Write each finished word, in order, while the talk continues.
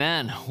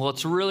Man, well,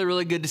 it's really,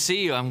 really good to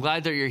see you. I'm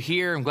glad that you're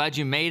here. I'm glad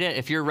you made it.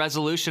 If your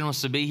resolution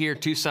was to be here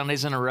 2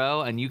 Sundays in a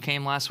row and you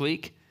came last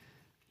week,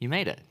 you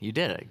made it. You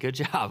did it. Good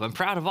job. I'm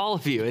proud of all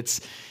of you.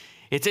 It's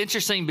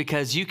interesting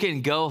because you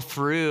can go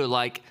through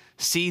like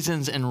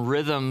seasons and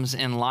rhythms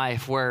in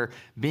life where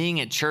being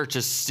at church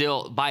is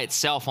still by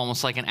itself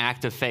almost like an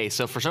act of faith.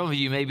 So for some of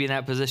you, you may be in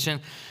that position.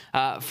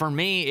 For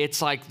me,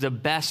 it's like the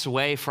best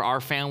way for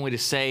our family to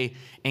stay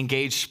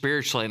engaged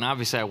spiritually. And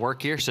obviously I work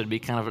here, so it'd be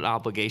kind of an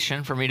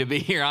obligation for me to be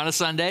here on a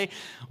Sunday,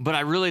 but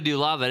I really do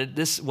love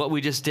it. What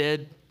we just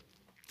did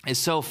is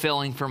so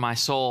filling for my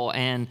soul.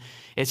 And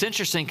it's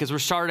interesting because we're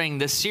starting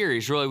this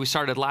series. Really, we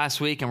started last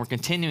week and we're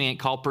continuing it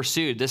called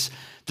Pursued.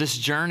 This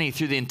journey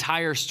through the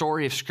entire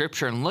story of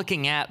Scripture and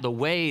looking at the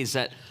ways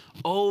that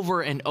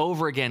over and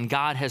over again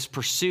God has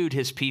pursued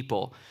his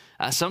people.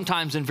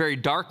 Sometimes in very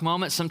dark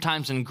moments,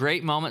 sometimes in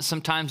great moments,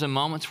 sometimes in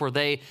moments where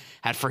they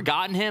had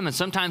forgotten him, and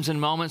sometimes in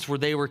moments where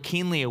they were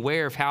keenly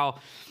aware of how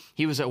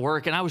he was at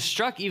work. And I was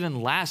struck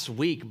even last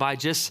week by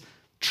just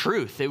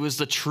truth. It was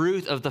the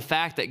truth of the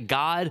fact that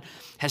God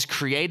has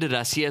created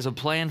us. He has a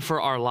plan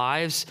for our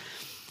lives.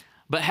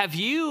 But have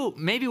you,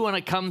 maybe when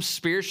it comes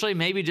spiritually,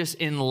 maybe just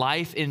in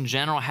life in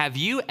general, have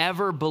you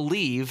ever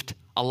believed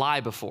a lie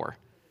before?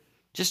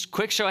 Just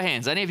quick show of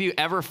hands. Any of you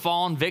ever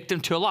fallen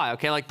victim to a lie?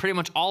 Okay, like pretty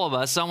much all of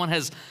us. Someone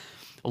has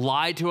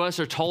lied to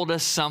us or told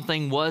us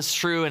something was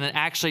true and it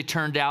actually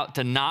turned out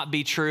to not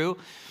be true.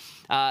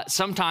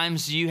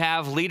 Sometimes you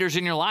have leaders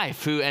in your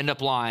life who end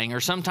up lying,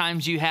 or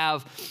sometimes you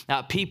have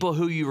people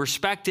who you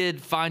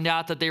respected find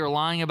out that they were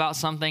lying about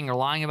something or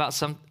lying about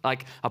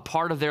like a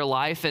part of their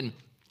life. And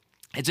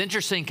it's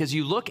interesting because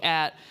you look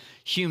at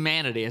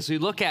humanity, as we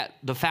look at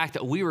the fact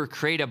that we were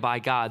created by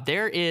God,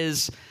 there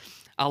is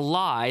a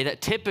lie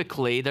that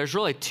typically, there's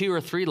really 2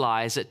 or 3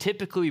 lies that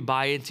typically we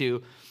buy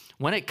into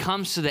when it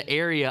comes to the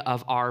area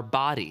of our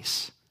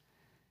bodies.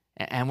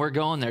 And we're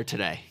going there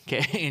today,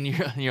 okay? And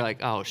you're like,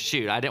 oh,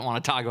 shoot, I didn't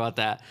want to talk about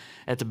that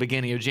at the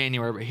beginning of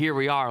January, but here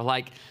we are.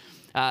 Like,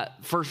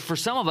 for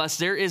some of us,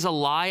 there is a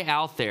lie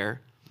out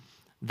there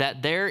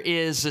that there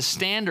is a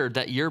standard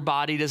that your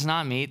body does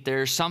not meet.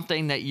 There's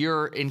something that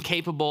you're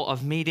incapable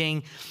of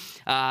meeting.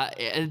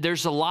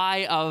 There's a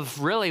lie of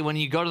really when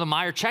you go to the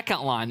Meijer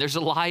checkout line, there's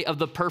a lie of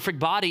the perfect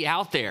body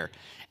out there.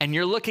 And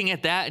you're looking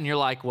at that and you're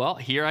like, well,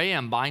 here I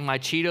am buying my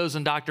Cheetos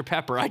and Dr.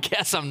 Pepper. I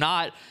guess I'm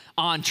not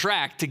on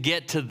track to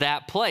get to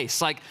that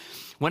place. Like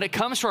when it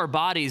comes to our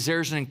bodies,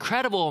 there's an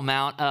incredible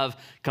amount of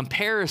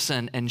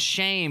comparison and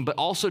shame, but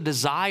also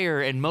desire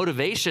and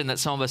motivation that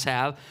some of us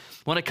have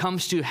when it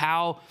comes to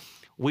how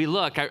we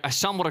look. I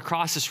stumbled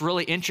across this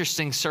really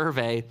interesting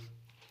survey.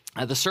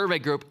 The survey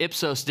group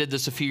Ipsos did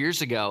this a few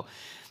years ago.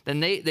 Then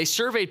they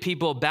surveyed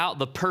people about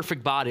the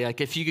perfect body.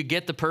 Like if you could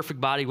get the perfect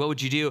body, what would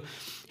you do?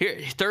 Here,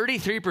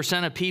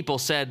 33% of people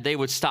said they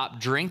would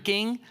stop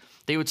drinking,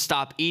 they would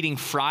stop eating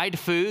fried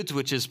foods,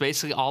 which is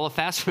basically all of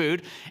fast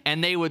food,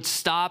 and they would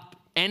stop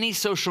any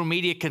social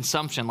media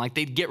consumption. Like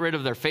they'd get rid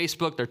of their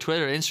Facebook, their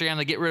Twitter, Instagram,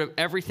 they'd get rid of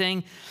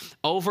everything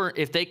over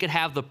if they could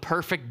have the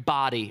perfect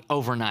body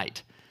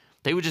overnight.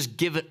 They would just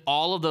give it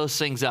all of those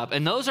things up.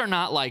 And those are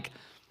not like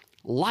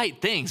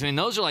light things. I mean,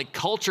 those are like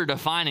culture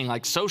defining,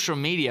 like social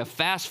media,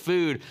 fast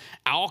food,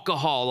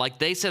 alcohol. Like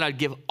they said, I'd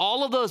give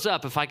all of those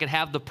up if I could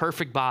have the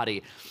perfect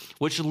body,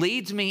 which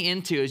leads me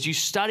into, as you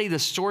study the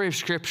story of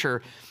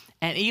Scripture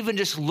and even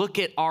just look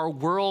at our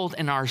world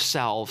and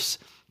ourselves,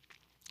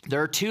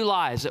 there are 2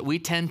 lies that we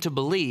tend to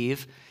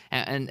believe,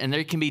 and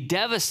they can be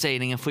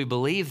devastating if we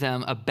believe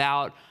them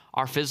about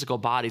our physical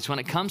bodies. When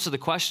it comes to the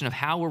question of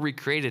how were we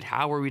created,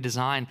 how were we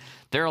designed,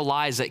 there are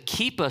lies that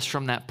keep us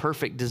from that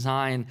perfect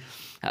design.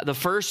 The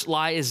first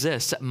lie is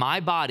this, that my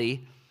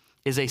body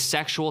is a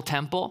sexual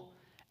temple.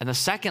 And the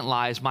second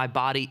lie is my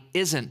body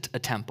isn't a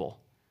temple.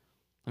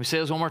 Let me say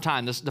this one more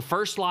time. The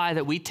first lie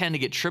that we tend to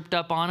get tripped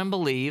up on and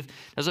believe,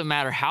 doesn't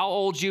matter how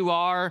old you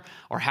are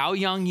or how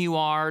young you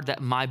are, that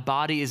my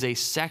body is a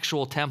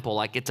sexual temple,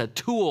 like it's a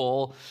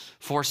tool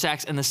for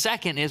sex. And the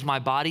second is my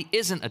body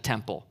isn't a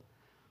temple.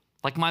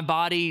 Like my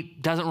body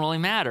doesn't really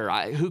matter.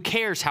 Who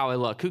cares how I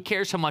look? Who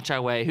cares how much I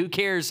weigh? Who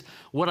cares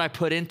what I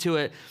put into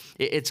it?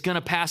 It's going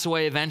to pass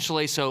away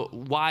eventually, so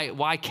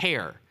why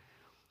care?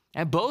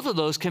 And both of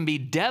those can be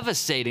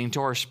devastating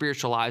to our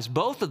spiritual lives.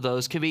 Both of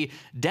those can be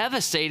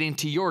devastating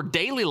to your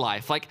daily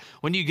life. Like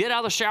when you get out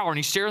of the shower and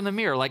you stare in the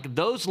mirror, like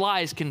those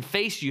lies can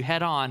face you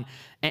head on.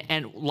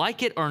 And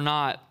like it or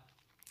not,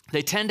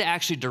 they tend to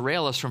actually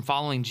derail us from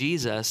following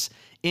Jesus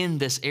in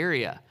this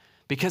area,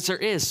 because there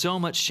is so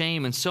much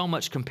shame and so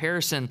much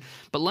comparison.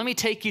 But let me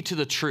take you to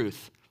the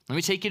truth. Let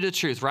me take you to the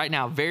truth right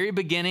now. Very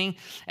beginning,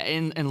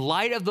 in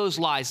light of those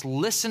lies,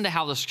 listen to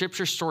how the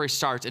Scripture story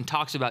starts and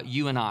talks about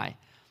you and I.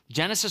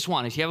 Genesis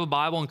 1, if you have a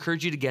Bible, I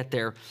encourage you to get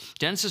there.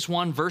 Genesis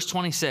 1, verse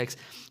 26.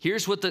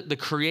 Here's what the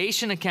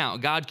creation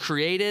account, God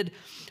created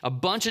a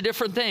bunch of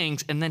different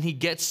things, and then he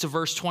gets to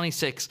verse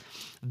 26.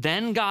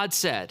 Then God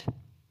said,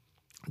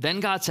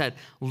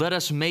 let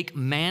us make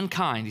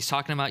mankind, he's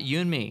talking about you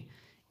and me,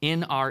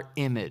 in our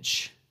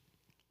image.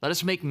 Let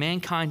us make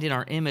mankind in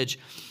our image,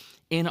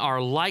 in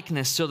our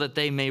likeness so that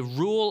they may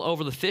rule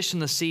over the fish in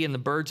the sea and the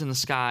birds in the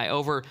sky,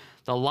 over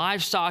the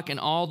livestock and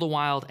all the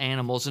wild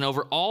animals, and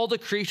over all the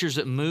creatures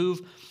that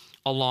move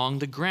along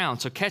the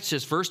ground. So catch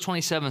this, verse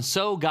 27,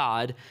 so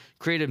God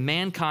created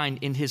mankind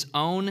in his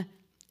own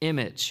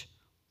image.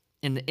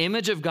 In the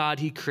image of God,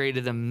 he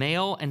created them,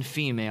 male and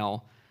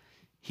female,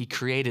 he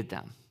created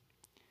them.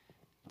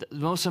 The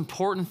most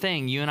important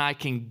thing you and I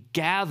can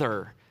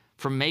gather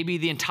from maybe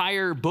the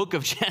entire book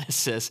of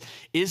Genesis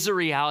is the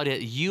reality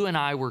that you and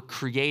I were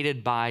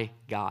created by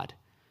God.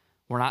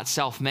 We're not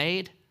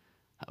self-made.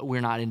 We're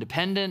not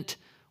independent.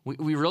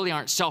 We really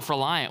aren't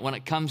self-reliant when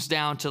it comes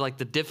down to like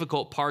the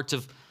difficult parts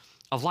of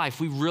life.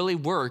 We really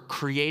were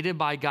created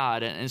by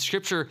God. And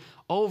Scripture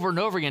over and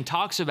over again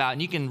talks about,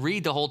 and you can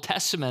read the whole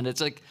Testament, it's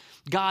like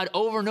God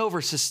over and over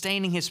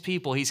sustaining his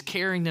people. He's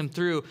carrying them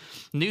through.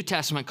 New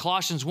Testament,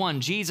 Colossians 1,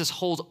 Jesus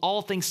holds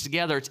all things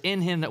together. It's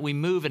in him that we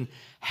move and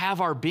have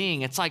our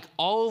being. It's like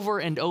over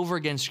and over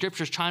again,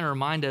 Scripture's trying to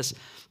remind us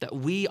that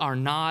we are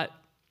not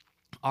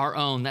our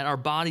own, that our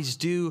bodies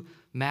do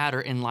matter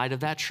in light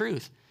of that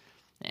truth.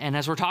 And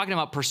as we're talking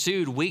about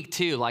Pursued week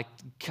 2, like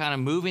kind of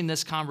moving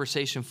this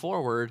conversation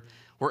forward,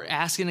 we're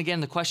asking again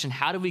the question,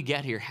 how did we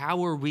get here? How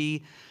were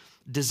we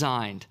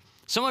designed?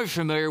 Some of you are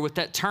familiar with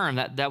that term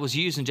that was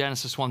used in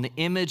Genesis 1, the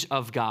image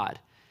of God.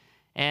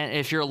 And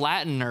if you're a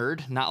Latin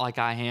nerd, not like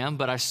I am,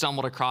 but I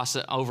stumbled across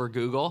it over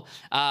Google,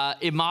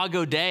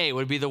 imago Dei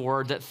would be the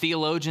word that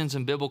theologians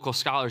and biblical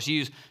scholars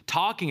use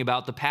talking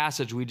about the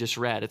passage we just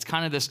read. It's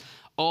kind of this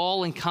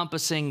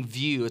all-encompassing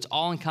view. It's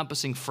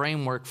all-encompassing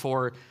framework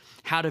for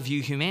how to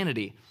view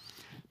humanity.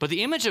 But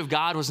the image of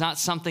God was not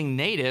something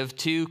native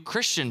to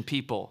Christian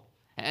people,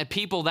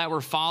 people that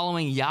were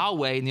following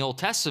Yahweh in the Old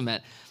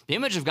Testament. The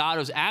image of God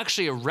was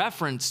actually a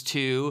reference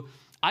to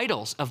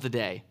idols of the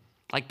day.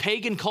 Like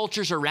pagan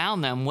cultures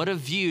around them would have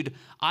viewed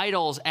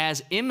idols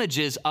as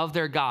images of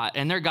their God.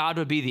 And their God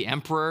would be the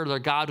emperor, their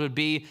God would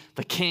be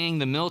the king,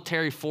 the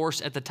military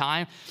force at the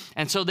time.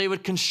 And so they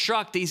would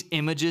construct these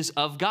images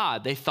of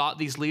God. They thought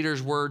these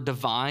leaders were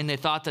divine. They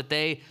thought that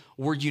they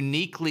were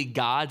uniquely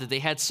God, that they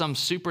had some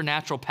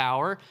supernatural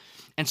power.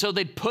 And so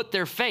they'd put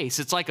their face.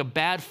 It's like a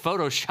bad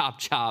Photoshop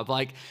job.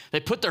 Like they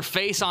put their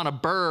face on a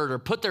bird or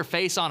put their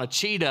face on a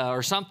cheetah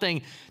or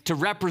something to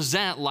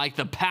represent like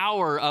the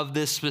power of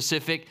this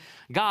specific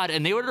God.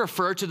 And they would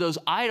refer to those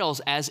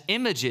idols as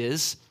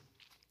images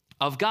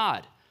of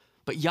God.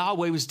 But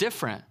Yahweh was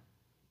different.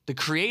 The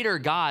creator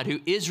God who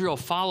Israel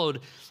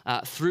followed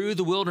through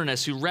the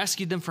wilderness, who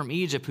rescued them from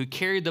Egypt, who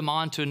carried them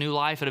on to a new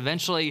life, and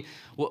eventually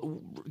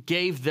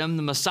gave them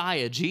the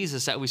Messiah,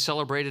 Jesus, that we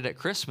celebrated at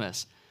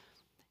Christmas.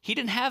 He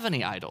didn't have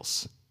any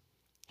idols.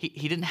 He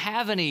didn't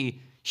have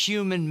any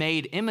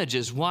human-made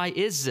images. Why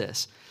is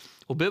this?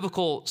 Well,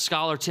 biblical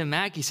scholar Tim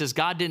Mackey says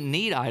God didn't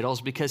need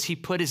idols because he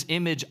put his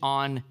image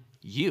on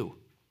you.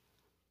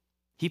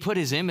 He put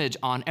his image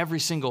on every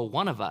single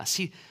one of us.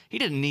 He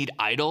didn't need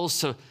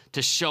idols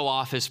to show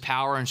off his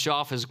power and show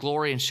off his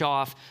glory and show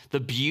off the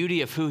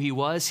beauty of who he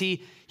was. He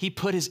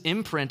put his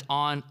imprint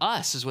on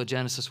us, is what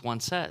Genesis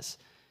 1 says.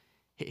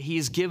 He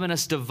has given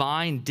us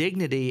divine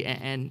dignity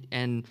and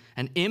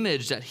an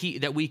image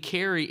that we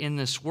carry in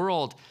this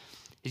world.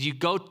 As you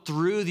go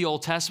through the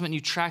Old Testament,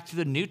 you track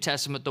through the New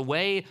Testament, the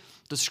way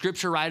the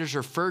scripture writers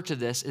refer to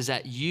this is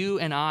that you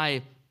and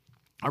I,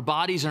 our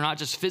bodies are not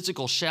just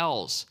physical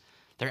shells.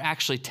 They're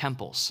actually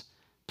temples,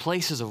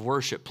 places of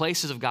worship,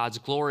 places of God's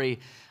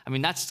glory. I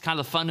mean, that's kind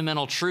of the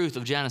fundamental truth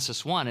of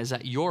Genesis 1, is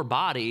that your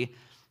body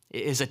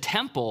is a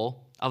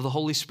temple of the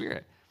Holy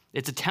Spirit.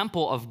 It's a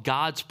temple of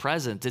God's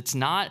presence. It's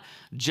not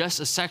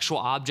just a sexual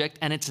object,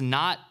 and it's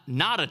not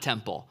a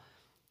temple.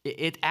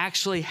 It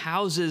actually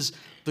houses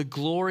the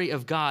glory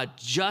of God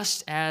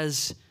just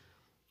as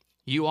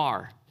you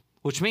are,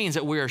 which means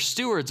that we are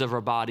stewards of our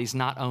bodies,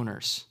 not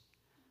owners,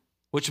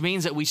 which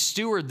means that we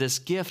steward this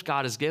gift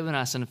God has given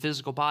us in a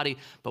physical body,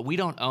 but we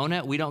don't own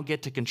it. We don't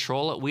get to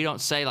control it. We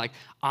don't say like,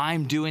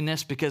 I'm doing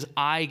this because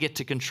I get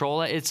to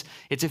control it.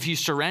 It's if you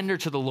surrender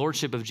to the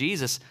lordship of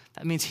Jesus,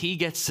 that means he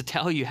gets to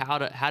tell you how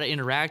to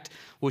interact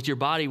with your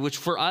body, which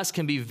for us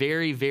can be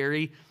very,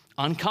 very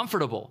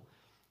uncomfortable,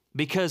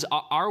 because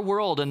our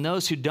world and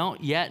those who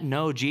don't yet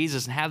know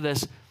Jesus and have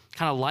this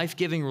kind of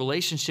life-giving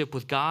relationship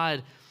with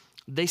God,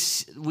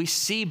 we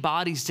see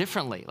bodies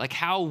differently. Like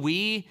how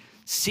we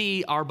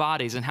see our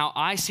bodies and how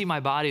I see my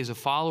body as a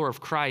follower of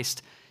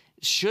Christ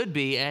should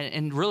be,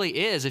 and really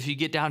is, if you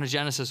get down to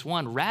Genesis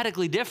 1,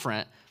 radically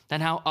different than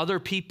how other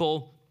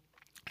people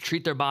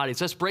treat their bodies.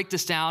 Let's break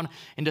this down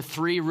into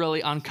 3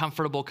 really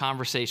uncomfortable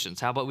conversations.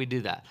 How about we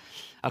do that?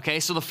 Okay,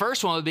 so the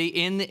first one would be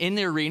in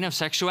the arena of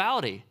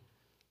sexuality,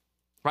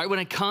 right? When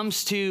it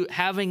comes to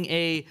having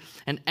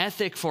an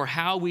ethic for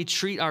how we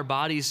treat our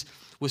bodies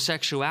with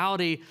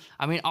sexuality,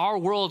 I mean, our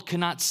world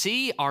cannot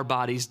see our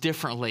bodies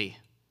differently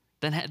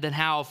than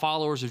how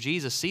followers of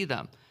Jesus see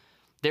them.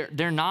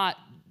 They're not,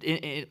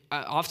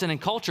 often in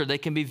culture, they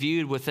can be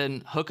viewed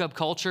within hookup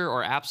culture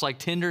or apps like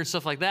Tinder and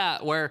stuff like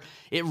that, where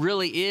it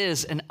really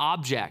is an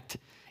object.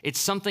 It's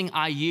something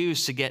I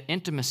use to get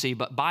intimacy,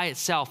 but by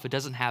itself, it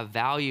doesn't have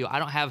value. I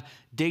don't have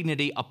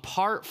dignity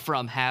apart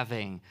from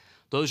having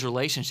those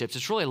relationships.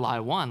 It's really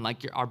lie one.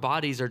 Like our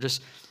bodies are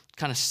just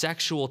kind of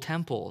sexual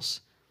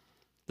temples.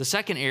 The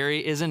second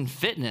area is in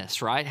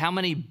fitness, right? How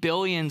many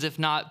billions, if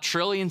not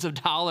trillions of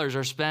dollars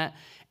are spent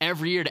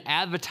every year to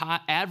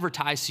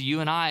advertise to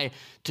you and I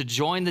to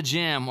join the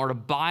gym or to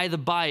buy the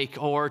bike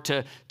or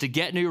to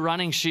get new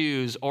running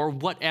shoes or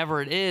whatever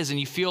it is. And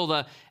you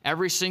feel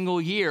every single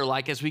year,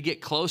 like as we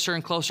get closer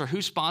and closer,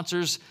 who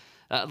sponsors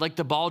like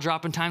the ball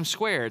drop in Times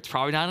Square? It's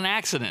probably not an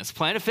accident. It's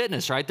Planet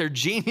Fitness, right? They're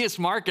genius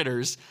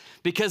marketers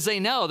because they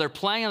know they're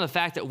playing on the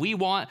fact that we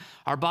want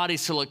our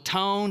bodies to look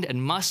toned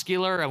and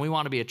muscular and we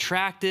want to be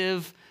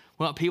attractive.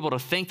 We want people to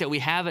think that we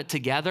have it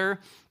together.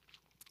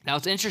 Now,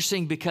 it's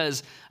interesting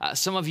because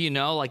some of you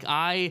know, like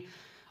I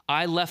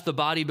left the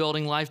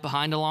bodybuilding life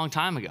behind a long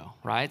time ago,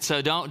 right?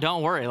 So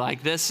don't worry. Like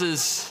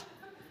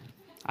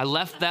I've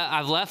left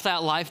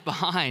that life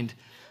behind.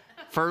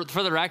 For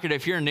the record,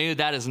 if you're new,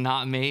 that is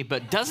not me.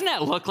 But doesn't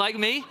that look like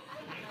me?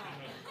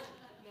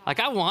 Like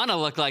I want to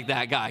look like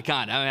that guy,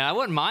 kind of. I mean, I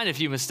wouldn't mind if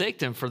you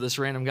mistaked him for this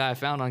random guy I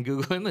found on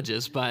Google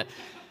Images, but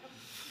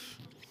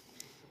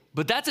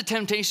that's a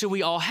temptation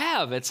we all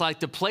have. It's like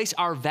to place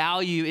our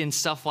value in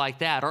stuff like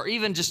that, or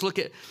even just look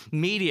at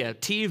media,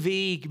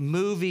 TV,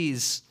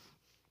 movies,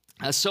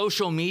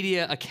 social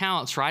media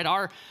accounts, right?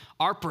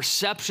 Our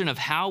perception of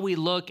how we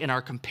look and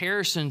our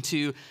comparison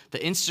to the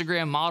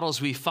Instagram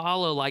models we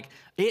follow, like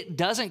it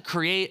doesn't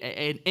create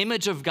an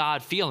image of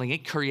God feeling.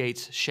 It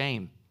creates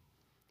shame.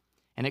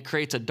 And it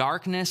creates a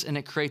darkness and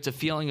it creates a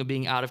feeling of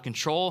being out of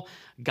control.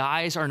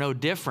 Guys are no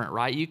different,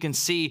 right? You can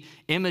see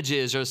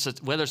images, or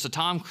whether it's a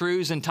Tom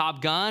Cruise in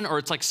Top Gun or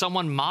it's like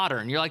someone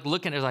modern. You're like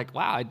looking at it like,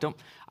 wow, I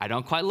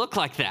don't quite look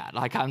like that.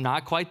 Like I'm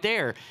not quite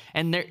there.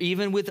 And there,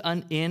 even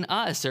in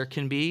us, there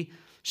can be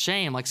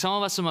shame. Like some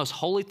of us, the most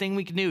holy thing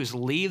we can do is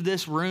leave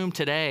this room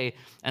today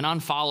and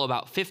unfollow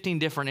about 15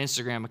 different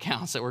Instagram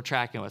accounts that we're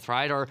tracking with,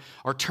 right? Or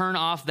turn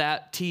off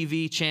that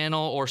TV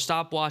channel or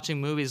stop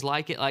watching movies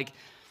like it. Like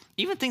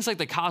even things like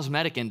the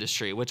cosmetic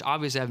industry, which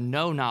obviously I have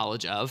no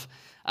knowledge of,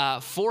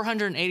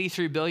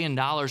 $483 billion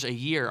a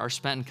year are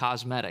spent in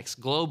cosmetics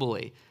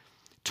globally.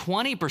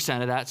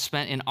 20% of that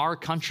spent in our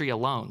country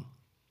alone.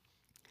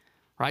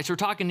 Right? So we're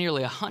talking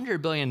nearly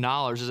 $100 billion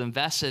is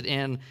invested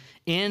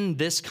in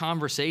this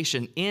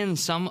conversation, in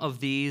some of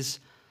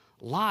these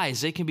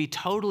lies. They can be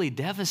totally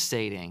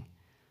devastating.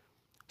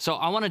 So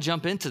I want to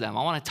jump into them.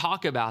 I want to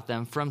talk about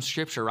them from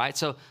Scripture, right?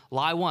 So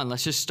lie one,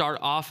 let's just start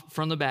off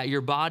from the bat.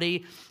 Your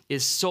body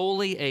is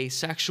solely a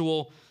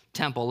sexual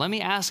temple. Let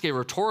me ask a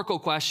rhetorical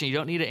question. You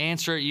don't need to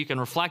answer it. You can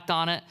reflect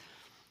on it.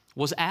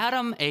 Was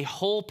Adam a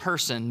whole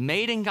person,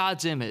 made in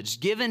God's image,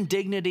 given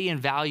dignity and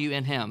value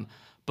in him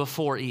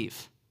before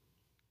Eve?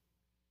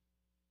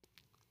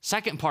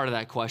 Second part of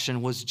that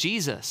question, was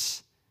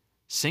Jesus,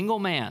 single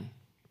man,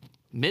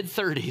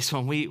 mid-30s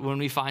when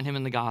we find him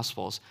in the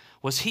Gospels,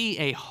 was he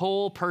a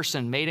whole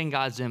person made in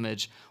God's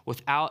image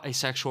without a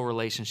sexual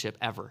relationship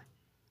ever?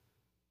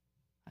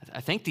 I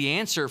think the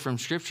answer from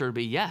Scripture would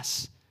be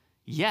yes.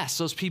 Yes,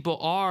 those people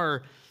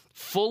are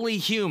fully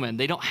human.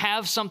 They don't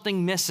have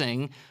something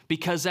missing,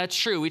 because that's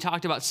true. We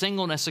talked about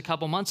singleness a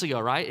couple months ago,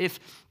 right?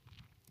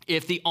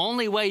 If the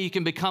only way you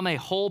can become a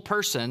whole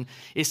person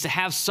is to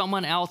have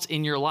someone else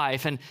in your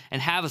life and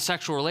have a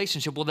sexual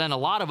relationship, well, then a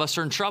lot of us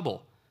are in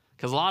trouble,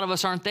 because a lot of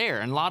us aren't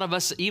there. And a lot of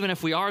us, even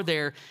if we are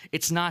there,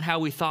 it's not how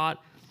we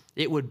thought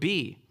it would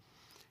be.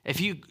 If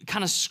you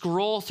kind of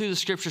scroll through the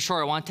Scripture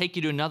story, I want to take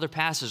you to another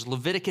passage,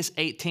 Leviticus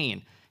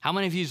 18. How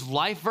many of you's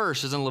life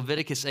verse is in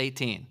Leviticus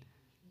 18?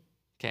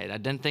 Okay, I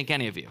didn't think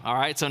any of you. All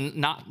right, so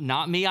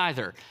not me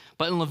either.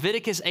 But in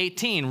Leviticus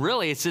 18,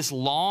 really, it's this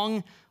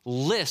long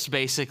list,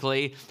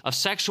 basically, of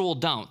sexual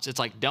don'ts. It's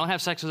like, don't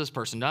have sex with this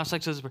person, don't have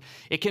sex with this person.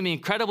 It can be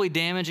incredibly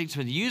damaging. It's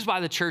been used by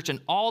the church in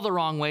all the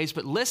wrong ways.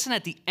 But listen,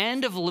 at the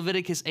end of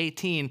Leviticus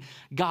 18,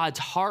 God's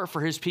heart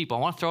for his people.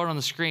 I want to throw it on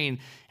the screen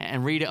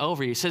and read it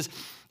over you. He says,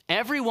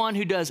 everyone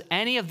who does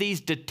any of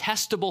these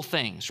detestable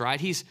things, right?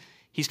 He's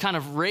kind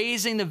of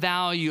raising the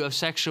value of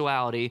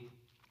sexuality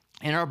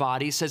in our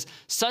body. He says,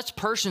 such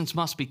persons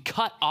must be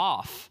cut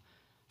off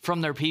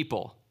from their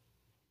people.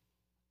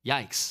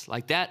 Yikes.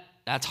 Like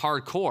that's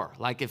hardcore.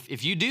 Like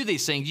if you do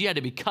these things, you had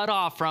to be cut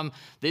off from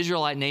the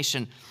Israelite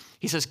nation.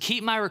 He says,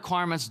 keep my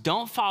requirements.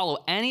 Don't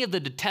follow any of the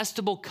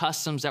detestable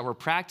customs that were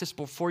practiced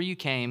before you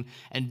came,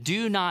 and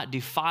do not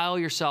defile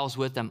yourselves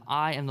with them.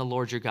 I am the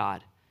Lord your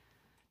God.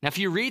 Now, if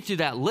you read through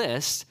that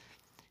list,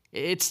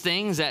 it's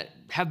things that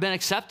have been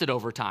accepted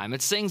over time.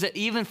 It's things that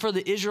even for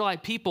the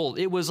Israelite people,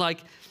 it was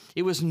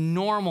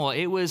normal.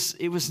 It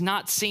was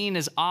not seen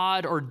as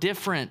odd or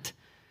different.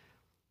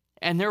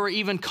 And there were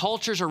even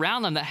cultures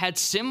around them that had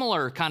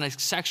similar kind of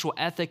sexual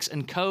ethics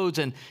and codes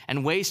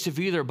and ways to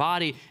view their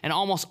body. And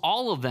almost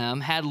all of them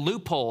had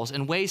loopholes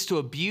and ways to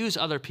abuse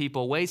other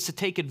people, ways to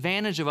take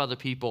advantage of other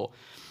people,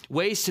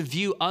 ways to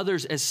view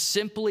others as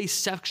simply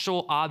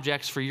sexual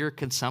objects for your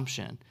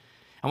consumption.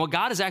 And what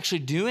God is actually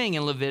doing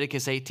in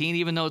Leviticus 18,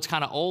 even though it's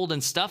kind of old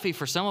and stuffy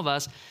for some of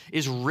us,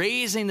 is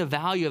raising the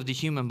value of the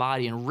human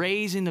body and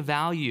raising the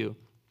value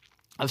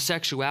of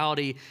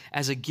sexuality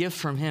as a gift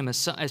from him,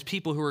 as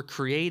people who are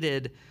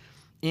created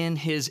in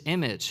his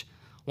image.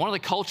 One of the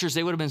cultures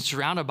they would have been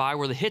surrounded by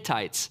were the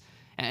Hittites.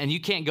 And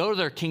you can't go to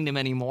their kingdom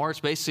anymore. It's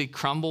basically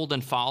crumbled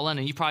and fallen,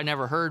 and you probably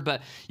never heard,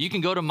 but you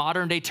can go to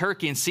modern-day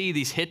Turkey and see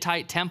these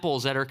Hittite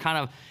temples that are kind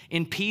of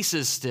in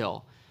pieces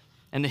still.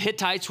 And the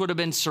Hittites would have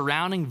been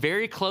surrounding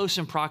very close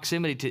in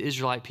proximity to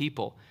Israelite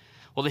people.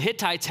 Well, the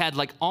Hittites had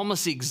like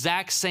almost the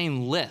exact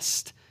same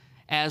list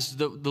as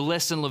the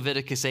list in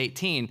Leviticus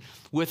 18,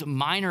 with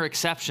minor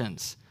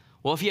exceptions.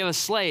 Well, if you have a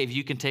slave,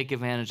 you can take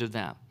advantage of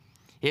them.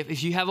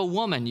 If you have a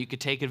woman, you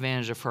could take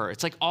advantage of her.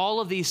 It's like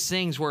all of these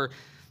things where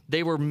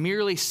they were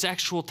merely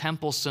sexual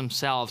temples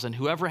themselves, and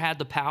whoever had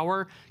the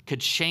power could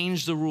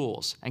change the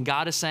rules. And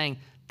God is saying,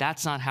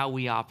 that's not how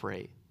we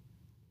operate.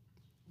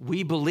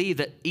 We believe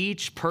that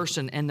each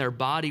person and their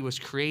body was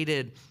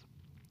created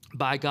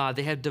by God.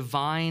 They have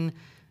divine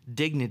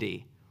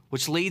dignity,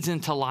 which leads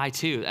into lie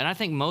too. And I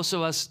think most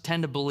of us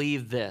tend to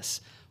believe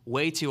this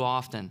way too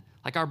often.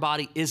 Like our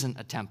body isn't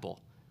a temple.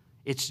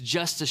 It's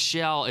just a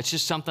shell. It's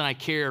just something I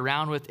carry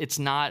around with.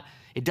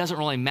 It doesn't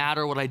really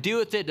matter what I do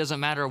with it. It doesn't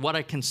matter what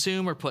I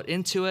consume or put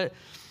into it.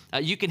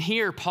 You can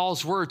hear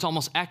Paul's words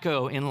almost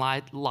echo in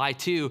lie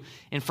 2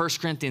 in 1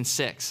 Corinthians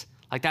 6.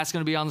 Like that's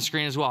going to be on the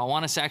screen as well. I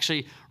want us to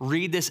actually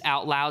read this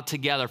out loud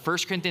together. 1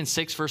 Corinthians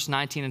 6, verse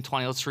 19 and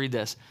 20. Let's read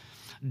this.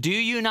 Do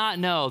you not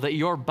know that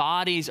your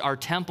bodies are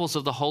temples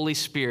of the Holy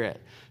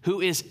Spirit,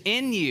 who is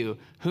in you,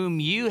 whom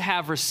you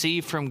have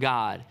received from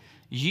God?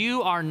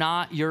 You are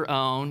not your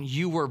own.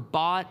 You were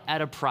bought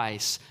at a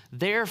price.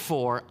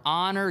 Therefore,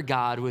 honor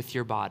God with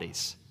your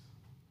bodies.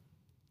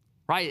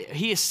 Right?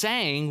 He is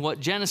saying what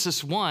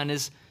Genesis 1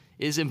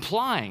 is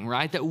implying,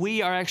 right? That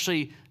we are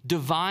actually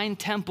divine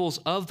temples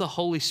of the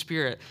Holy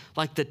Spirit.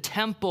 Like the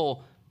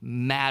temple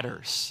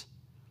matters.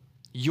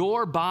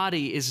 Your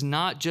body is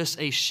not just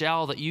a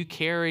shell that you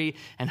carry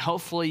and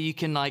hopefully you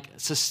can like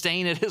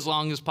sustain it as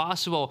long as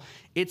possible.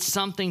 It's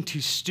something to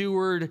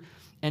steward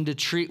and to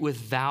treat with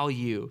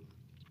value.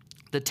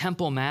 The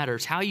temple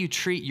matters. How you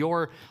treat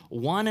your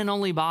one and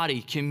only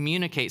body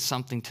communicates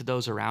something to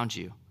those around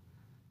you.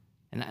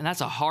 And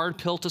that's a hard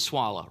pill to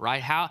swallow,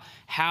 right?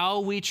 How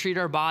we treat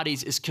our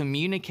bodies is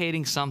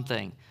communicating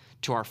something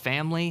to our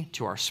family,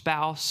 to our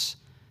spouse,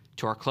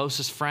 to our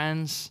closest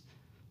friends,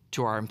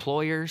 to our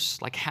employers,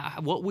 like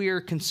what we are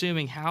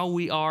consuming, how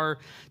we are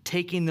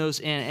taking those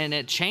in. And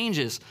it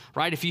changes,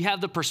 right? If you have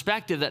the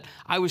perspective that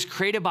I was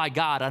created by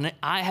God and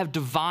I have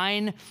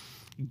divine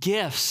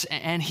gifts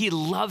and he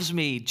loves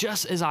me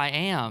just as I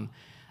am,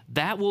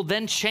 that will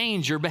then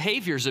change your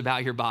behaviors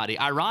about your body,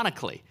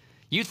 ironically.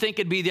 You'd think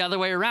it'd be the other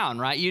way around,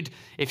 right?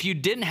 If you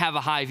didn't have a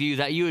high view,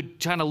 that you would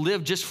kind of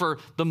live just for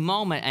the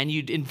moment and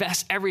you'd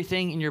invest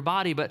everything in your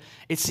body, but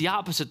it's the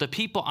opposite. The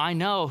people I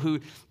know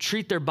who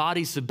treat their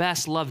bodies the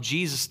best love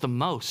Jesus the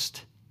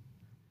most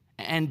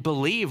and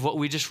believe what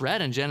we just read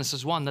in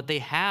Genesis 1, that they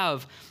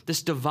have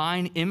this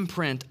divine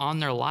imprint on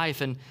their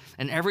life and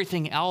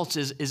everything else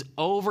is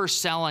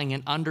overselling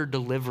and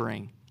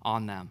under-delivering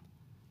on them.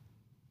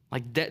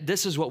 Like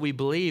this is what we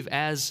believe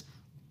as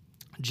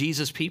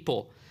Jesus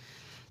people.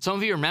 Some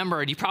of you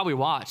remember, and you probably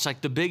watched, like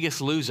The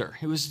Biggest Loser.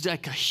 It was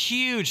like a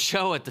huge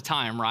show at the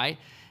time, right?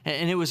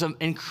 And it was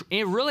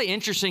a really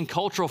interesting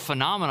cultural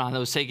phenomenon that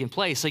was taking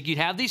place. Like you'd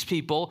have these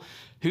people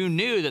who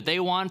knew that they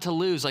wanted to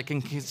lose like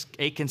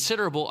a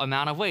considerable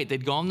amount of weight.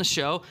 They'd go on the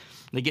show,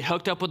 they get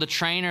hooked up with a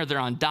trainer, they're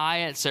on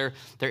diets,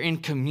 they're in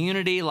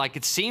community. Like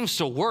it seems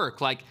to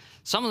work. Like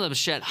some of them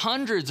shed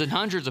hundreds and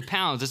hundreds of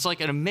pounds. It's like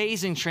an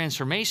amazing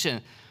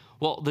transformation.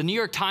 Well, the New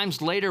York Times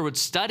later would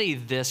study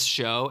this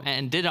show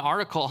and did an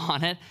article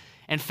on it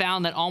and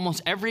found that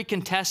almost every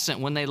contestant,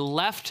 when they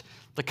left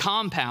the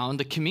compound,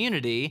 the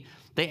community,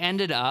 they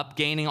ended up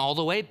gaining all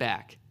the weight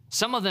back.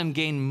 Some of them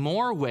gained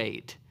more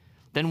weight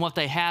than what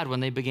they had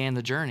when they began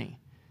the journey.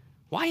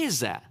 Why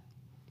is that?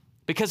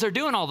 Because they're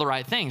doing all the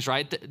right things,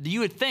 right? You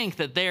would think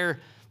that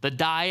the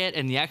diet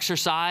and the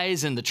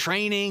exercise and the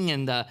training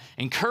and the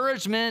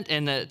encouragement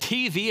and the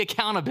TV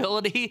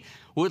accountability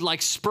would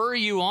like spur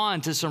you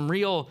on to some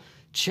real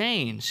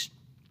change.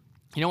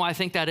 You know why I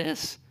think that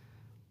is?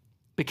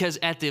 Because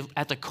at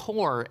the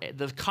core,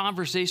 the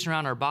conversation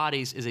around our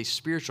bodies is a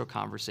spiritual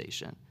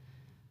conversation.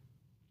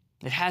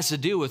 It has to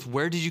do with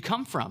where did you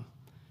come from?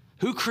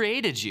 Who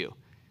created you?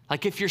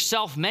 Like if you're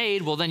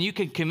self-made, well, then you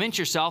can convince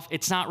yourself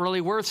it's not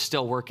really worth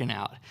still working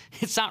out.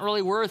 It's not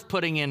really worth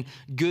putting in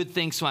good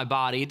things to my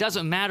body. It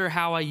doesn't matter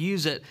how I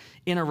use it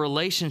in a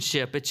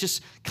relationship. It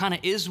just kind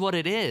of is what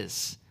it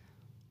is.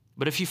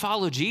 But if you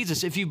follow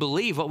Jesus, if you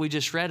believe what we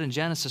just read in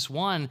Genesis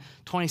 1,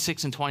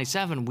 26 and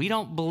 27, we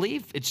don't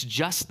believe it's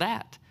just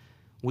that.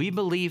 We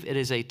believe it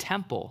is a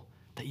temple,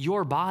 that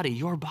your body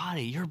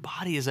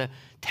is a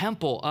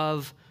temple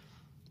of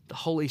the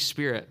Holy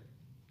Spirit.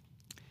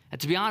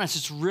 And to be honest,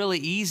 it's really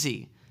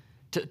easy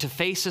to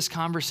face this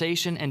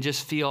conversation and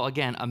just feel,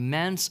 again,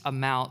 immense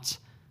amounts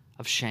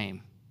of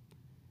shame.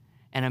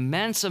 and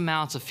immense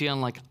amounts of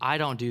feeling like I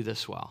don't do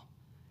this well.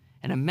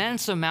 And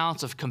immense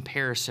amounts of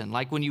comparison.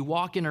 Like when you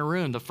walk in a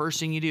room, the first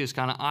thing you do is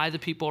kind of eye the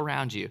people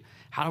around you.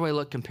 How do I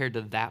look compared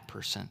to that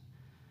person?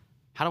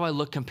 How do I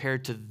look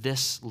compared to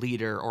this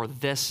leader or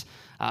this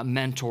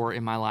mentor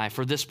in my life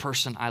or this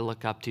person I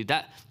look up to?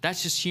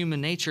 That's just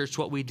human nature. It's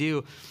what we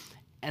do.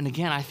 And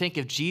again, I think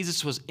if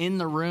Jesus was in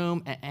the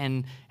room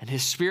and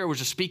his spirit was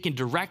just speaking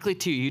directly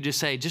to you, you just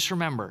say, just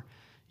remember,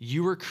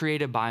 you were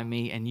created by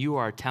me and you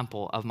are a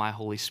temple of my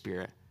Holy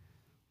Spirit.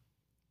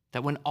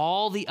 That when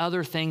all the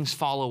other things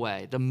fall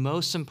away, the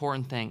most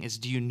important thing is,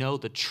 do you know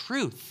the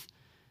truth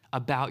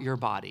about your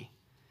body?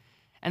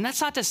 And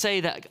that's not to say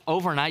that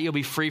overnight you'll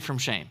be free from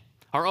shame,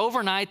 or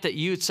overnight that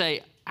you'd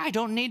say, I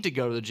don't need to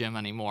go to the gym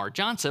anymore.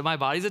 John said my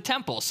body's a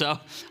temple, so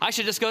I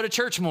should just go to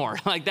church more.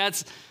 Like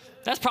that's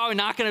probably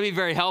not going to be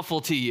very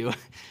helpful to you.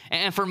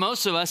 And for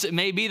most of us, it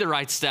may be the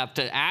right step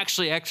to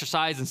actually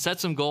exercise and set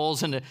some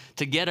goals and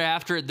to get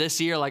after it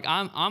this year. Like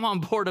I'm on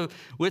board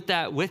with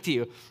that with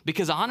you,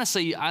 because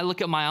honestly, I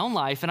look at my own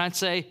life and I'd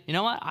say, you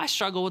know what? I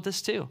struggle with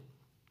this too.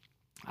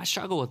 I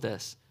struggle with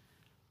this.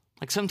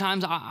 Like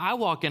sometimes I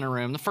walk in a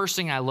room, the first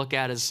thing I look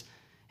at is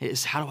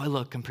how do I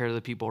look compared to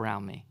the people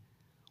around me?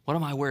 What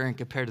am I wearing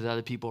compared to the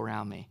other people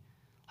around me?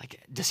 Like,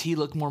 does he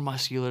look more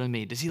muscular than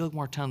me? Does he look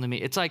more toned than me?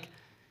 It's like,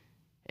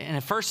 and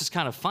at first it's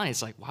kind of funny.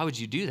 It's like, why would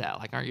you do that?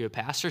 Like, aren't you a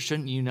pastor?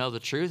 Shouldn't you know the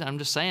truth? I'm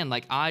just saying,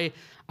 like, I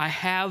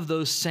have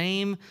those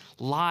same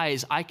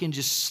lies I can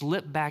just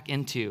slip back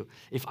into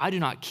if I do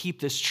not keep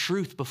this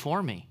truth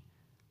before me.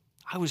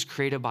 I was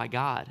created by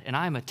God, and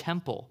I am a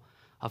temple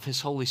of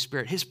his Holy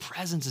Spirit. His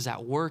presence is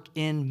at work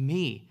in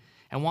me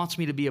and wants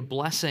me to be a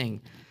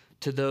blessing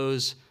to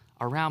those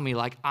around me.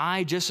 Like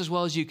I, just as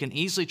well as you, can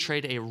easily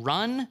trade a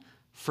run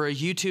for a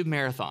YouTube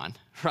marathon,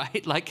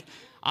 right? Like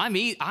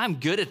I'm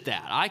good at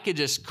that. I could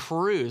just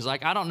cruise.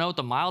 Like I don't know what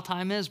the mile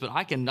time is, but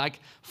I can like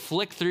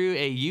flick through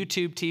a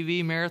YouTube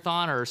TV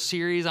marathon or a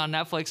series on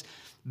Netflix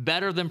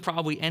better than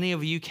probably any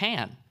of you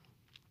can.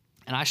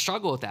 And I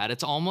struggle with that.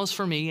 It's almost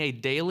for me a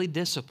daily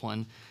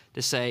discipline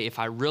to say, if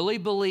I really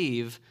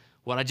believe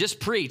what I just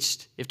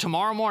preached, if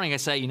tomorrow morning I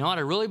say, you know what,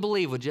 I really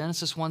believe what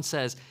Genesis 1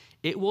 says,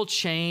 it will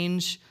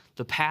change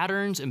the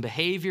patterns and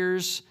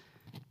behaviors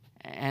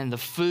and the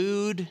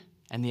food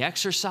and the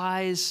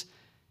exercise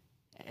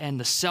and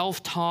the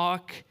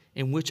self-talk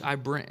in which I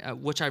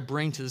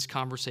bring to this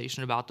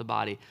conversation about the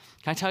body.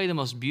 Can I tell you the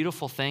most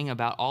beautiful thing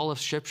about all of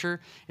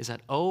Scripture is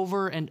that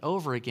over and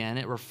over again,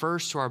 it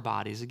refers to our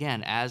bodies,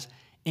 again, as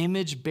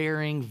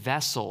image-bearing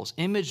vessels,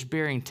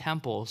 image-bearing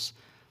temples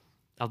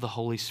of the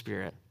Holy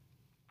Spirit.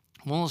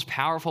 One of those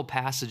powerful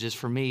passages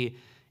for me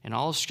in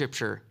all of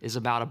Scripture is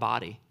about a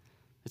body.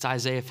 It's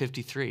Isaiah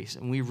 53.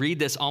 And we read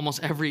this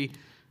almost every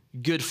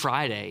Good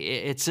Friday.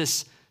 It's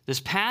this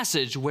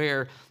passage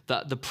where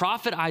the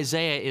prophet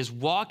Isaiah is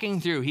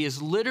walking through. He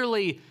is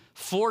literally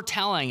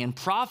foretelling and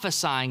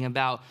prophesying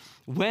about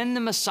when the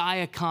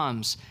Messiah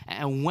comes,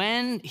 and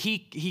when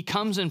he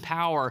comes in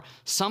power,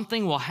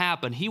 something will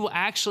happen. He will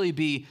actually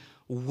be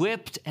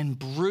whipped and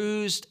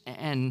bruised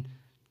and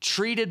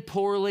treated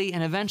poorly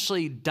and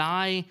eventually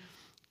die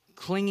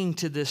clinging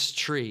to this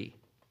tree.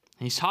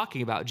 And he's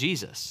talking about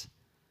Jesus.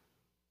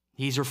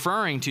 He's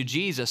referring to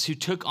Jesus who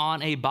took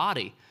on a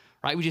body,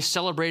 right? We just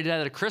celebrated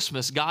that at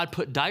Christmas. God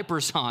put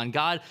diapers on.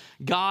 God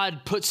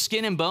put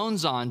skin and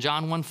bones on,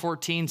 John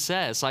 1:14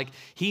 says. Like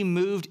he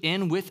moved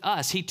in with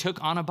us. He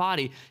took on a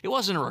body. It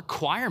wasn't a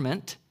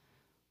requirement,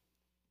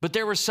 but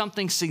there was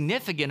something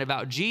significant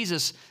about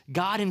Jesus,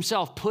 God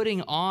himself,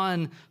 putting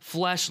on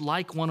flesh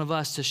like one of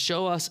us to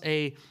show us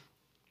a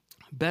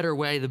better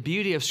way. The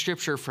beauty of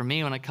Scripture for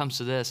me when it comes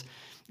to this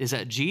is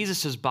that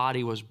Jesus'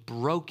 body was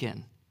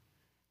broken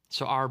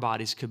so our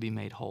bodies could be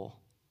made whole.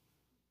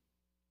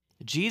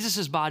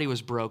 Jesus' body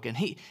was broken.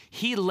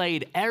 He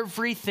laid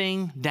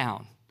everything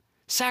down,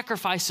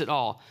 sacrificed it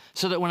all,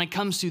 so that when it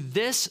comes to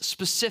this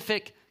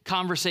specific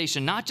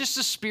conversation, not just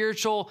a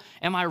spiritual,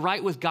 am I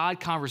right with God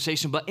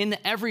conversation, but in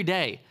the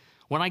everyday,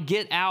 when I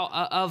get out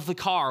of the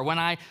car, when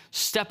I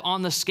step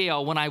on the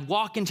scale, when I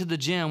walk into the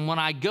gym, when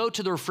I go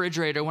to the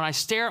refrigerator, when I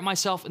stare at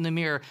myself in the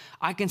mirror,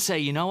 I can say,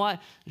 you know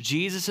what?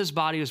 Jesus'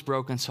 body was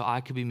broken so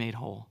I could be made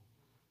whole.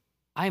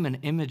 I am an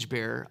image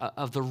bearer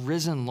of the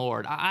risen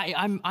Lord.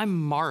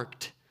 I'm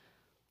marked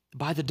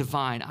by the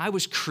divine. I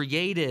was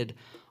created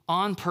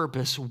on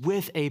purpose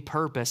with a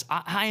purpose.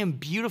 I am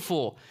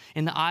beautiful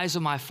in the eyes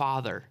of my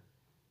Father.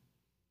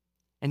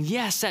 And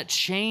yes, that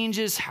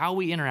changes how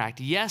we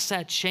interact. Yes,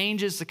 that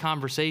changes the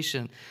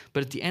conversation.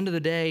 But at the end of the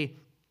day,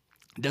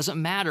 it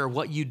doesn't matter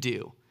what you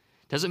do.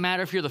 It doesn't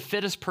matter if you're the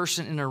fittest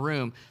person in a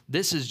room.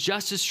 This is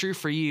just as true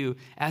for you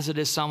as it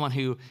is someone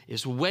who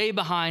is way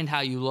behind how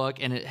you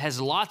look and it has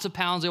lots of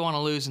pounds they want to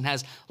lose and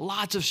has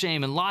lots of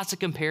shame and lots of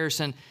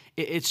comparison.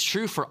 It's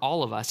true for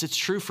all of us. It's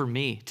true for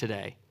me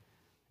today.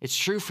 It's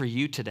true for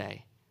you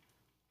today.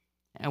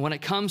 And when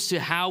it comes to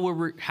how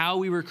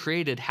we were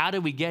created, how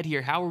did we get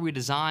here, how were we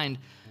designed,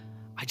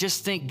 I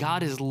just think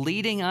God is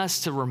leading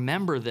us to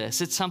remember this.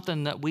 It's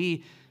something that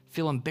we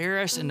feel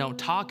embarrassed and don't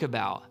talk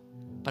about.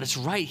 But it's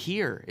right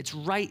here. It's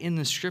right in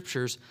the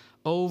scriptures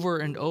over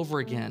and over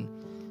again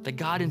that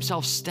God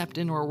himself stepped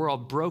into our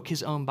world, broke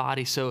his own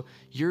body so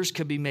yours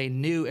could be made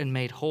new and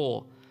made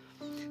whole.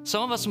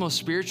 Some of us, the most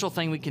spiritual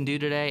thing we can do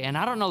today, and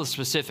I don't know the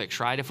specifics,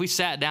 right? If we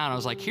sat down, I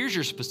was like, here's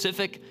your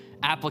specific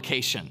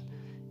application,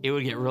 it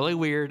would get really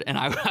weird, and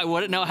I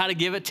wouldn't know how to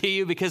give it to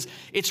you because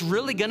it's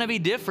really going to be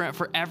different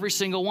for every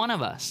single one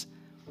of us.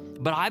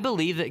 But I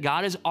believe that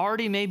God is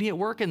already maybe at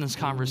work in this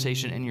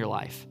conversation in your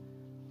life,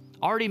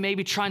 already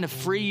maybe trying to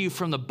free you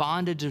from the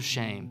bondage of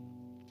shame,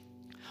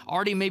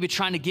 already maybe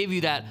trying to give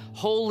you that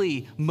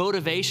holy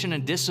motivation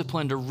and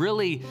discipline to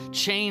really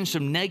change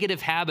some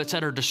negative habits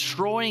that are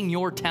destroying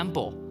your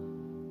temple,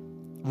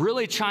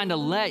 really trying to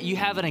let you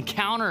have an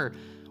encounter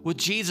with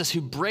Jesus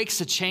who breaks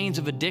the chains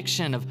of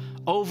addiction, of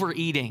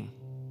overeating,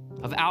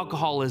 of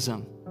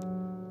alcoholism,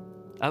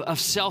 of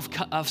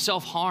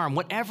self-harm,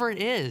 whatever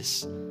it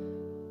is.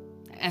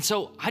 And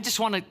so I just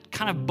want to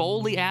kind of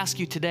boldly ask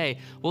you today,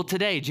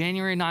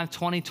 January 9th,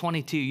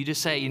 2022, you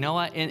just say, you know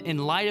what, in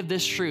light of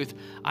this truth,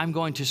 I'm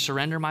going to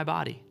surrender my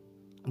body.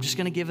 I'm just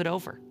going to give it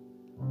over.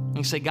 And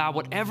you say, God,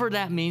 whatever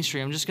that means for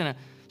you, I'm just going to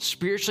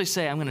spiritually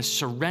say, I'm going to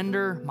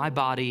surrender my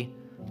body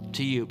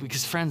to you.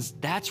 Because friends,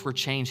 that's where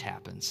change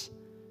happens.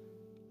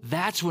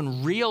 That's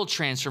when real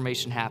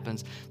transformation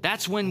happens.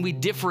 That's when we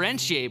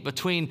differentiate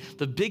between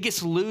the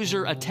biggest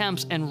loser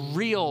attempts and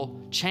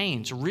real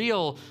change,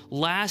 real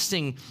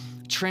lasting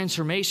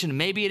transformation.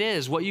 Maybe it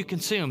is what you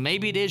consume.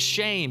 Maybe it is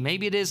shame.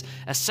 Maybe it is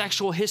a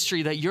sexual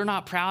history that you're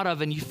not proud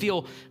of and you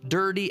feel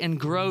dirty and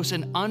gross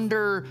and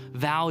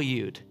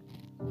undervalued.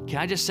 Can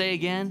I just say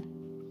again?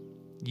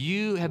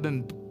 You have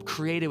been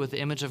created with the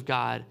image of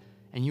God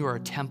and you are a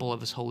temple of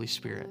his Holy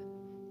Spirit.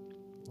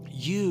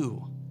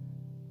 You,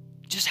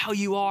 just how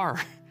you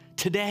are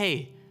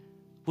today,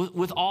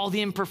 with all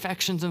the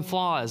imperfections and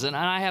flaws, and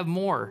I have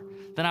more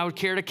than I would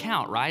care to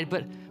count, right?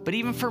 But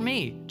even for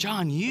me,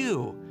 John,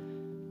 you're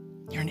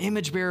an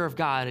image bearer of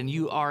God, and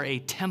you are a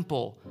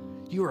temple.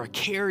 You are a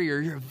carrier.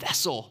 You're a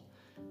vessel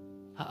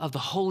of the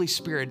Holy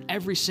Spirit in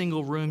every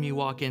single room you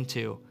walk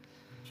into.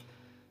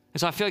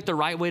 And so I feel like the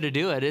right way to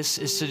do it is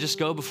to just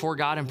go before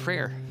God in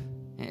prayer.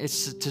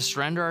 It's to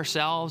surrender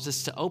ourselves.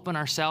 It's to open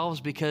ourselves,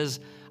 because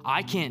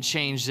I can't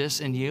change this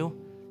in you.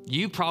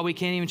 You probably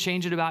can't even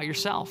change it about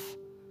yourself.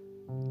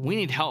 We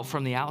need help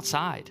from the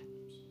outside.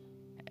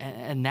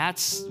 And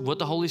that's what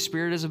the Holy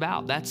Spirit is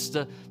about. That's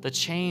the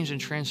change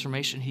and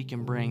transformation he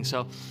can bring.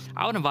 So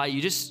I would invite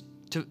you just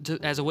to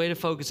as a way to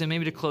focus in,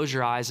 maybe to close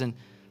your eyes.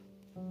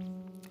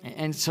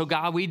 And so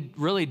God, we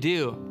really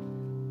do.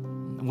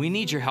 We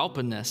need your help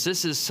in this.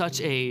 This is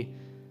such a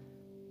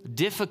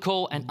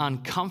difficult and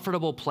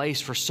uncomfortable place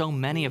for so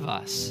many of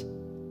us.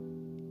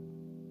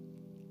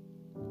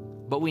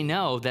 But we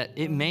know that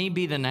it may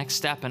be the next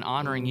step in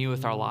honoring you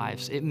with our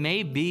lives. It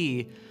may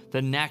be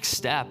the next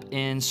step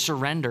in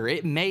surrender.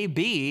 It may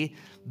be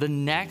the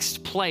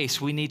next place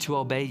we need to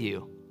obey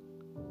you.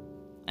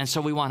 And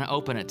so we want to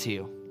open it to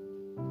you,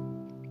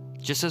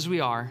 just as we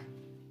are,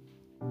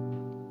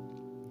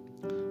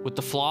 with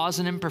the flaws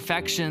and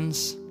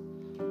imperfections,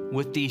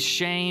 with the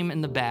shame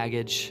and the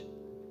baggage.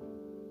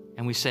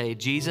 And we say,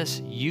 Jesus,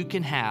 you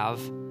can have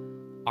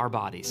our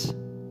bodies.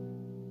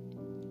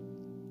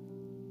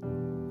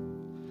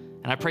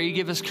 And I pray you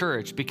give us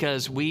courage,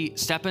 because we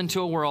step into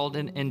a world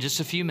in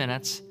just a few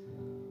minutes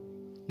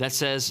that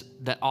says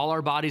that all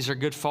our bodies are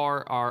good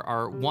for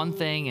are one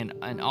thing,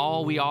 and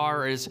all we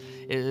are is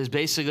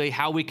basically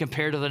how we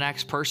compare to the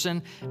next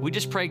person. We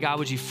just pray, God,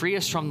 would you free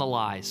us from the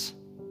lies?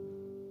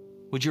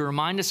 Would you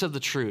remind us of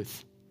the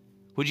truth?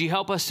 Would you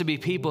help us to be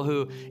people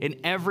who, in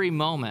every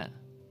moment,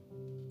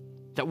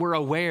 that we're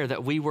aware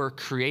that we were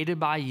created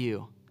by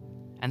you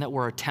and that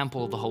we're a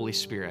temple of the Holy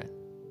Spirit?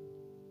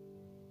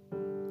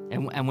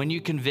 And when you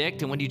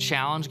convict and when you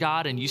challenge,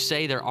 God, and you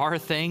say there are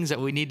things that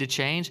we need to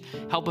change,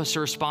 help us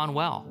to respond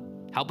well.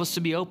 Help us to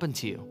be open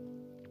to you.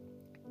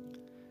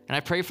 And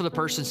I pray for the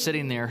person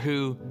sitting there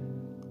who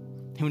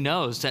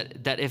knows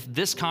that if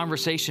this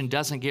conversation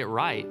doesn't get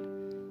right,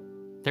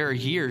 there are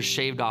years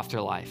shaved off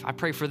their life. I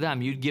pray for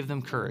them. You'd give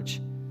them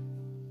courage.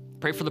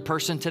 Pray for the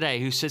person today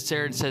who sits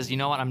there and says, you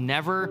know what, I'm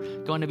never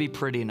going to be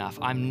pretty enough.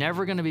 I'm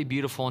never going to be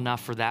beautiful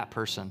enough for that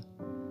person.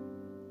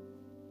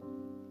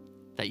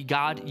 That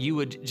God, you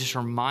would just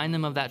remind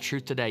them of that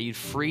truth today. You'd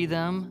free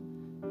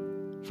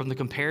them from the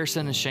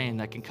comparison and shame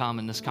that can come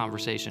in this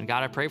conversation.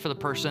 God, I pray for the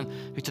person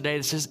who today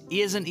this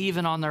isn't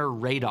even on their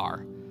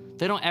radar.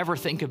 They don't ever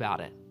think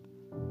about it.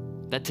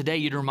 That today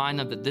you'd remind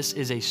them that this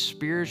is a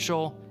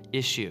spiritual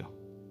issue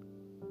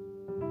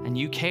and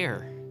you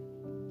care.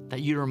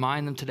 That you'd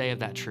remind them today of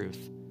that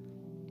truth.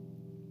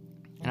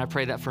 And I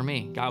pray that for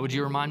me. God, would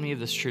you remind me of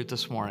this truth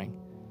this morning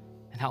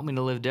and help me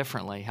to live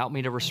differently. Help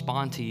me to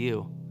respond to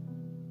you,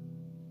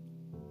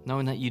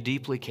 knowing that you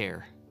deeply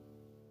care.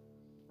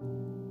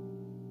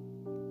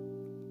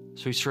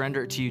 So we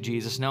surrender it to you,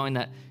 Jesus, knowing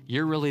that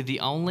you're really the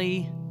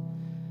only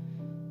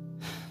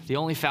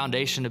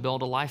foundation to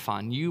build a life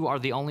on. You are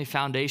the only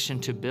foundation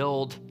to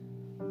build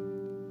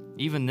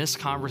even this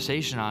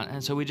conversation on.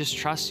 And so we just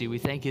trust you. We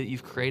thank you that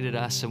you've created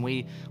us, and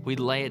we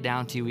lay it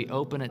down to you. We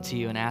open it to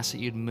you and ask that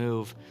you'd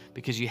move,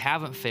 because you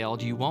haven't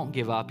failed. You won't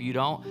give up. You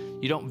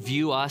don't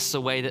view us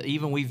the way that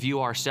even we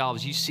view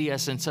ourselves. You see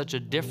us in such a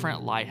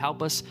different light.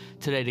 Help us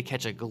today to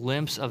catch a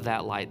glimpse of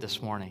that light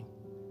this morning.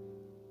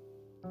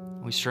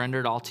 We surrender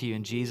it all to you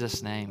in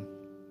Jesus' name.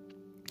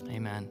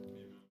 Amen.